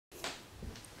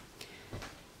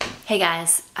Hey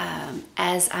guys,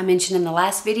 as I mentioned in the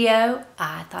last video,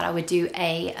 I thought I would do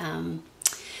a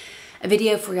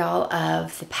video for y'all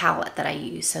of the palette that I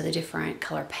use, so the different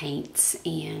color paints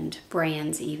and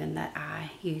brands even that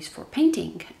I use for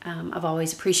painting. I've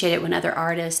always appreciated when other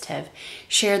artists have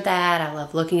shared that. I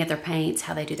love looking at their paints,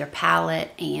 how they do their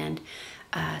palette, and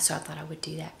so I thought I would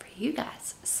do that for you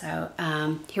guys. So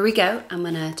here we go. I'm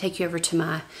gonna take you over to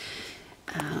my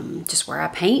just where I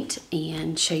paint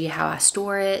and show you how I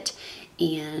store it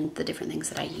and the different things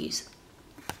that I use.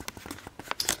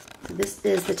 This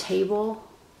is the table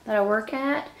that I work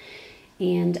at,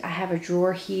 and I have a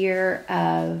drawer here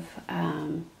of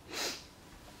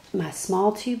my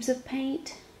small tubes of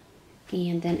paint,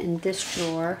 and then in this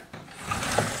drawer,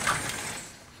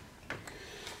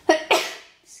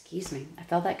 excuse me, I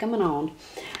felt that coming on,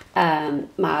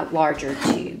 my larger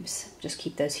tubes. Just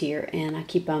keep those here, and I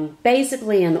keep them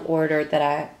basically in the order that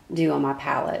I do on my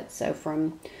palette. So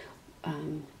from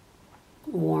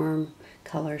warm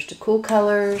colors to cool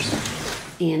colors,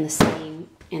 and the same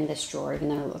in this drawer, even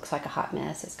though it looks like a hot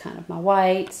mess. It's kind of my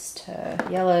whites to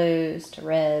yellows to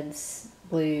reds,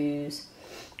 blues,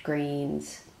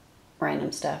 greens,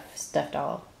 random stuff stuffed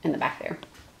all in the back there.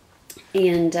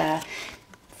 And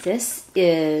this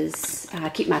is, I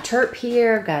keep my Terp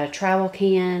here. I've got a travel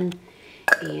can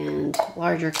and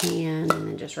larger can, and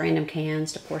then just random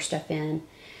cans to pour stuff in.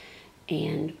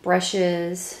 And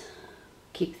brushes,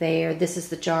 keep there. This is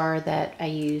the jar that I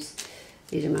use.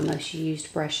 These are my most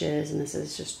used brushes, and this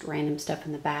is just random stuff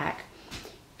in the back.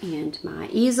 And my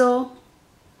easel,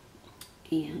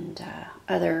 and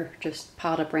other just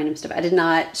piled up random stuff. I did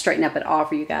not straighten up at all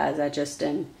for you guys. I just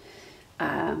am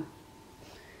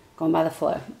going by the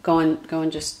flow,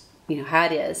 going just, you know, how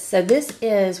it is. So this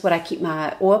is what I keep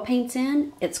my oil paints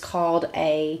in. It's called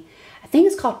I think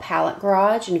it's called Palette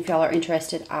Garage, and if y'all are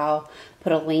interested, I'll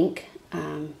put a link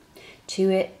to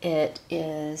it. It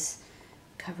is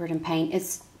covered in paint.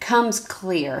 It comes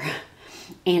clear,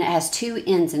 and it has two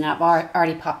ends, and I've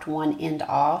already popped one end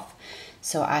off,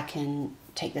 so I can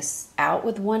take this out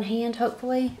with one hand,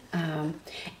 hopefully.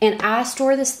 And I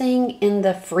store this thing in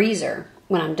the freezer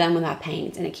when I'm done with my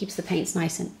paints, and it keeps the paints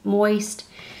nice and moist.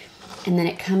 And then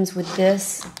it comes with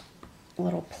this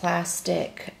little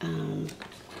plastic,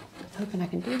 hoping I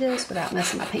can do this without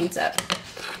messing my paints up.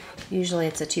 Usually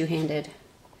it's a two-handed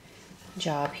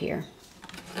job here.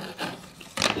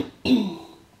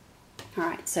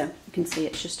 Alright, so you can see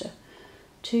it's just a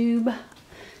tube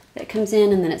that comes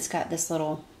in, and then it's got this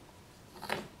little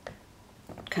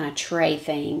kind of tray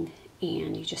thing,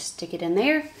 and you just stick it in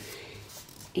there,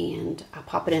 and I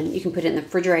pop it in. You can put it in the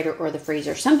refrigerator or the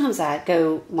freezer. Sometimes I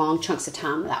go long chunks of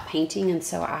time without painting, and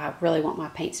so I really want my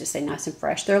paints to stay nice and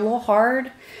fresh. They're a little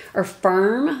hard or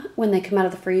firm when they come out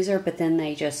of the freezer, but then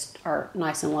they just are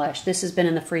nice and lush. This has been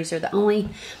in the freezer. The only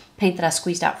paint that I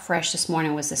squeezed out fresh this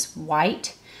morning was this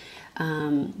white,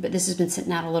 but this has been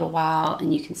sitting out a little while,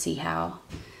 and you can see how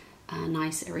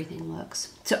nice everything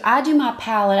looks. So I do my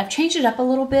palette. I've changed it up a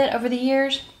little bit over the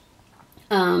years,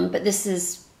 but this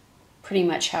is pretty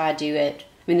much how I do it.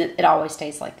 I mean, it always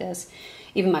stays like this.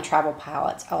 Even my travel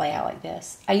palettes, I lay out like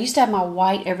this. I used to have my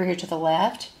white over here to the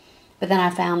left, but then I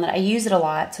found that I use it a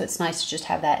lot, so it's nice to just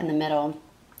have that in the middle,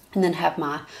 and then have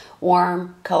my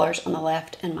warm colors on the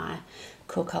left and my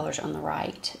cool colors on the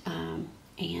right.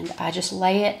 And I just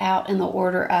lay it out in the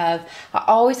order of, I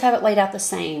always have it laid out the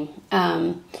same.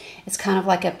 It's kind of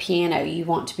like a piano. You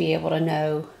want to be able to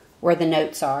know where the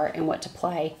notes are and what to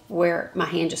play, where my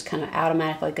hand just kind of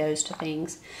automatically goes to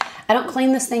things. I don't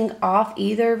clean this thing off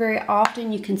either very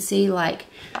often. You can see like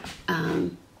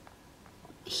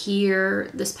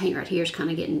here, this paint right here is kind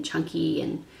of getting chunky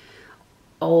and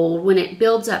old. When it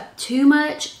builds up too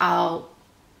much, I'll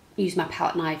use my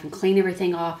palette knife and clean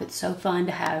everything off. It's so fun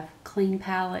to have clean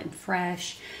palette and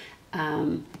fresh.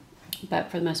 But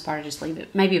for the most part, I just leave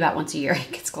it maybe about once a year.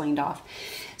 It gets cleaned off.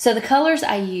 So the colors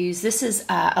I use, this is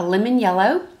a lemon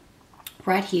yellow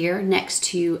right here next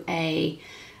to a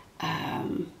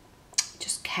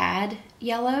just cad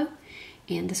yellow.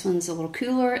 And this one's a little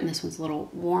cooler, and this one's a little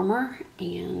warmer.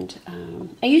 And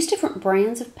I use different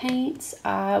brands of paints.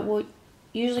 I will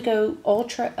usually go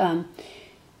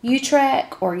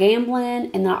Utrecht or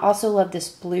Gamblin, and then I also love this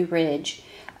Blue Ridge.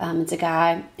 It's a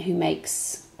guy who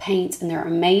makes paints, and they're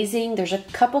amazing. There's a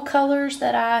couple colors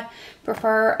that I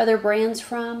prefer other brands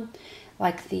from,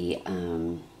 like the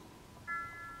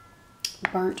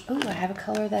burnt. Oh, I have a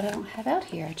color that I don't have out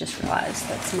here. I just realized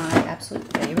that's my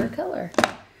absolute favorite color.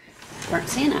 Burnt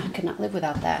Sienna. I could not live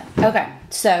without that. Okay,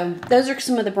 so those are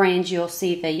some of the brands. You'll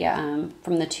see the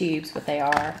from the tubes what they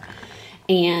are,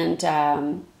 and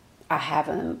I have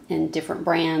them in different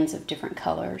brands of different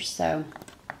colors. So,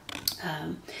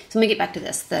 so let me get back to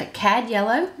this. The Cad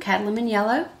Lemon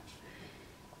Yellow.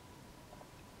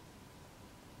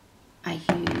 I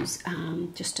use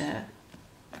just a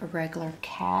regular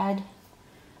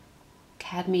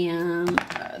cadmium.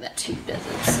 Oh, that tube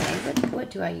doesn't say. What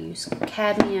do I use?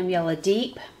 Cadmium Yellow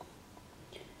Deep.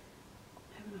 I'm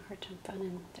having a hard time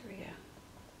finding. There we go.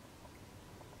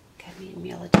 Cadmium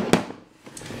Yellow Deep.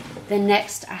 Then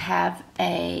next I have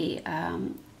a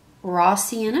raw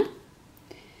sienna.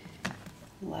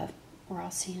 Love raw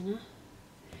sienna.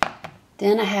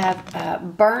 Then I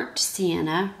have burnt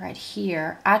sienna right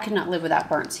here. I could not live without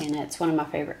burnt sienna. It's one of my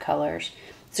favorite colors.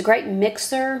 It's a great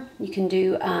mixer. You can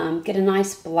do get a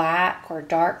nice black or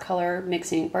dark color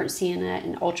mixing burnt sienna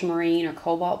and ultramarine or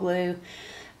cobalt blue.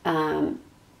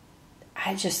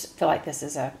 I just feel like this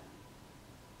is I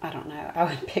don't know. I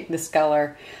would pick this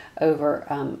color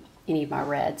over any of my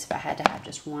reds if I had to have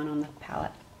just one on the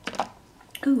palette.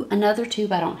 Ooh, another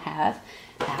tube I don't have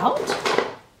out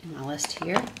in my list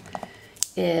here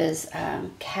is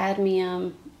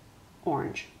cadmium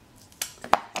orange.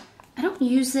 I don't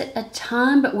use it a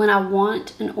ton, but when I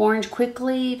want an orange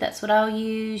quickly, that's what I'll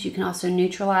use. You can also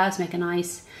neutralize, make a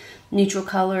nice neutral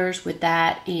colors with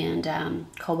that and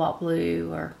cobalt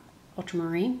blue or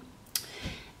ultramarine.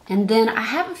 And then I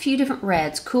have a few different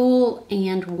reds, cool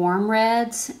and warm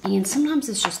reds, and sometimes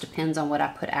this just depends on what I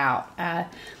put out.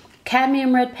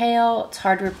 Cadmium red pale, it's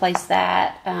hard to replace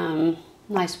that.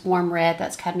 Nice warm red,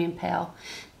 that's cadmium pale.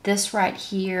 This right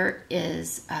here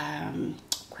is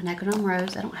quinacridone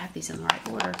rose. I don't have these in the right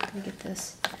order. Let me get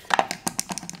this.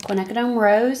 Quinacridone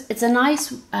rose. It's a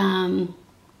nice kind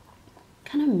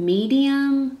of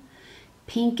medium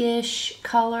pinkish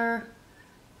color.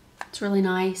 It's really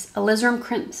nice. Alizarin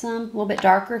crimson, a little bit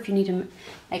darker if you need to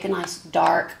make a nice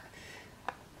dark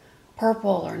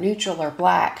purple or neutral or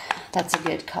black. That's a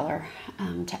good color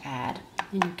to add.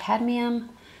 And cadmium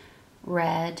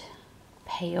red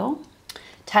pale.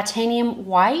 Titanium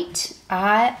white.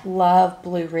 I love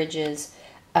Blue Ridge's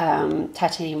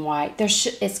titanium white.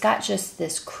 It's got just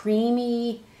this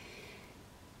creamy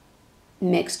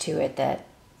mix to it that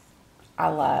I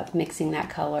love, mixing that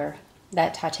color,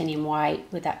 that titanium white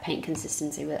with that paint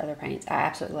consistency with other paints. I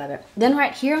absolutely love it. Then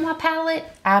right here on my palette,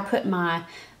 I put my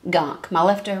gunk, my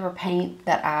leftover paint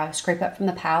that I scrape up from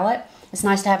the palette. It's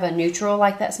nice to have a neutral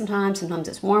like that sometimes. Sometimes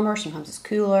it's warmer, sometimes it's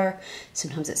cooler,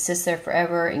 sometimes it sits there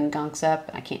forever and gunks up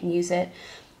and I can't use it.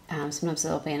 Sometimes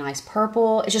it'll be a nice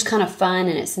purple. It's just kind of fun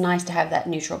and it's nice to have that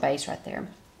neutral base right there.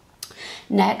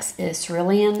 Next is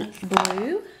cerulean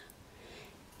blue,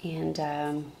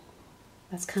 and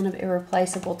that's kind of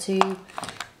irreplaceable too.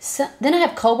 So, then I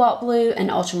have cobalt blue and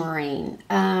ultramarine.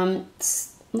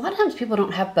 A lot of times people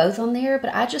don't have both on there,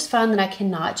 but I just find that I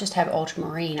cannot just have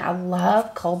ultramarine. I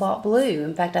love cobalt blue.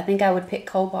 In fact, I think I would pick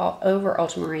cobalt over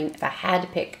ultramarine if I had to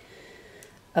pick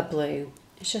a blue.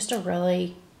 It's just a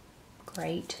really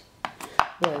great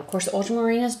blue. Of course, the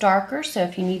ultramarine is darker, so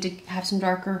if you need to have some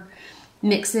darker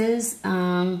mixes,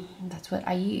 that's what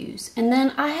I use. And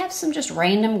then I have some just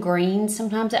random greens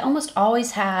sometimes. I almost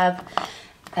always have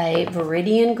a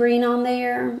Viridian green on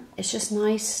there. It's just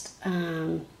nice.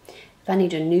 If I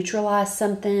need to neutralize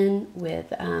something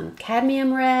with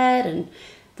cadmium red and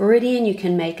Viridian, you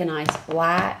can make a nice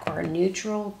black or a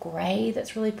neutral gray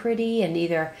that's really pretty and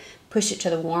either push it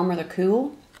to the warm or the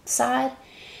cool side.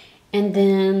 And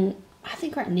then I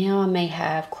think right now I may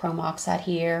have chrome oxide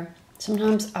here.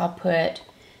 Sometimes I'll put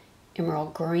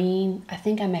emerald green. I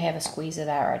think I may have a squeeze of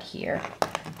that right here.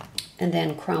 And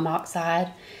then chrome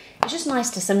oxide. It's just nice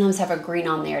to sometimes have a green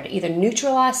on there to either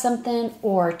neutralize something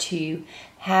or to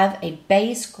have a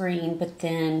base green but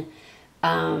then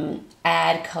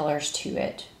add colors to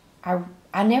it.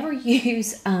 I never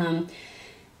use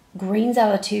greens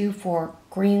out of the tube for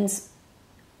greens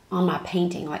on my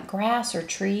painting like grass or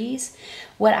trees.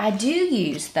 What I do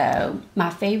use though, my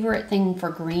favorite thing for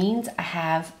greens, I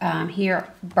have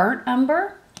here burnt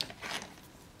umber.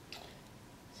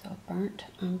 So burnt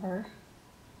umber.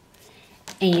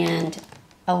 And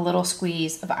a little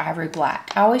squeeze of ivory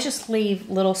black. I always just leave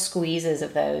little squeezes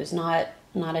of those, not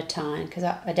a ton, because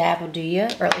a dab will do you,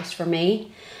 or at least for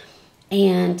me.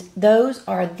 And those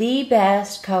are the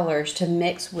best colors to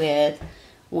mix with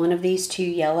one of these two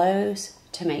yellows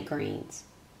to make greens.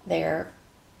 They're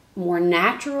more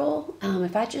natural.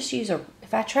 If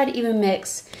I try to even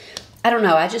mix, I don't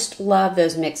know, I just love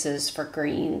those mixes for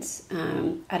greens.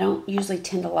 I don't usually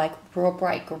tend to like real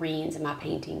bright greens in my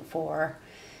painting for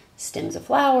stems of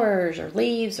flowers or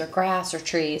leaves or grass or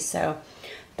trees. So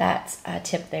that's a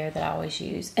tip there that I always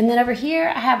use. And then over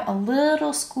here I have a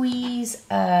little squeeze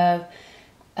of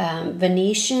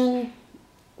Venetian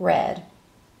red.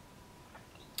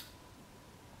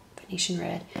 Venetian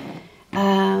red.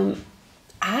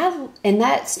 And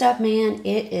that stuff, man,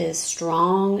 it is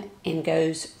strong and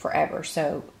goes forever.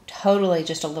 So totally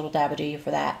just a little dab will do you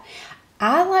for that.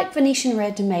 I like Venetian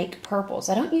red to make purples.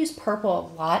 I don't use purple a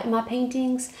lot in my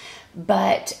paintings,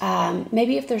 but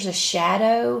maybe if there's a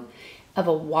shadow of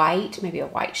a white, maybe a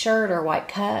white shirt or a white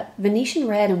cup, Venetian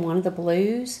red and one of the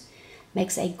blues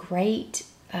makes a great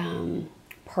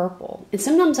purple. And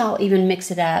sometimes I'll even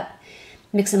mix it up,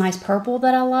 mix a nice purple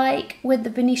that I like with the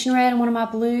Venetian red and one of my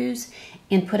blues,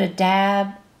 and put a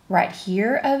dab right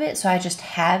here of it, so I just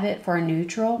have it for a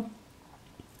neutral.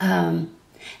 And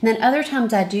then other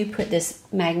times I do put this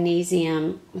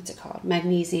magnesium, what's it called?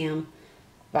 Magnesium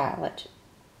violet.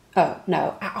 Oh,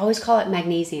 no, I always call it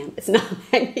magnesium. It's not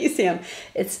magnesium.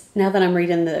 It's, now that I'm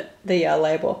reading the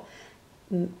label,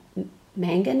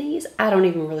 manganese? I don't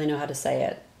even really know how to say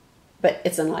it, but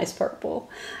it's a nice purple.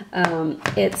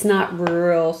 It's not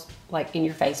real, like,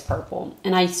 in-your-face purple.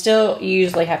 And I still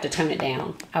usually have to tone it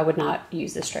down. I would not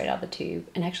use this straight out of the tube.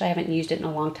 And actually, I haven't used it in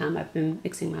a long time. I've been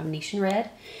mixing my Venetian red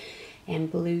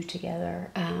and blue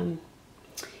together. And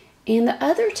the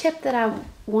other tip that I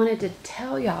wanted to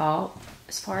tell y'all,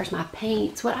 as far as my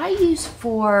paints, what I use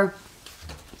for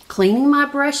cleaning my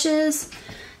brushes,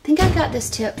 I think I got this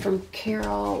tip from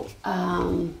Carol,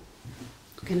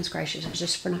 goodness gracious, I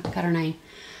just forgot her name,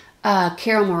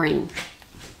 Carol Maureen,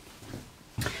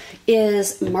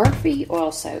 is Murphy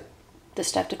oil soap, the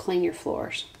stuff to clean your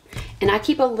floors. And I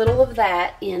keep a little of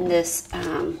that in this,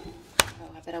 oh,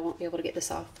 I bet I won't be able to get this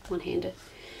off one-handed,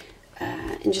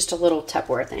 in just a little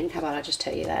Tupperware thing. How about I just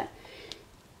tell you that?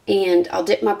 And I'll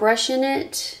dip my brush in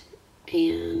it,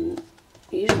 and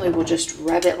usually we'll just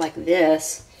rub it like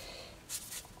this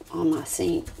on my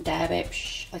sink, dab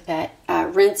it like that,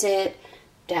 rinse it,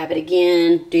 dab it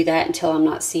again, do that until I'm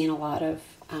not seeing a lot of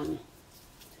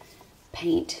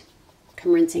paint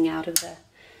come rinsing out of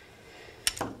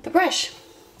the brush.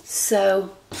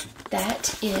 So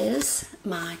that is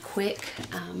my quick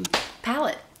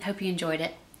palette. Hope you enjoyed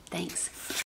it. Thanks.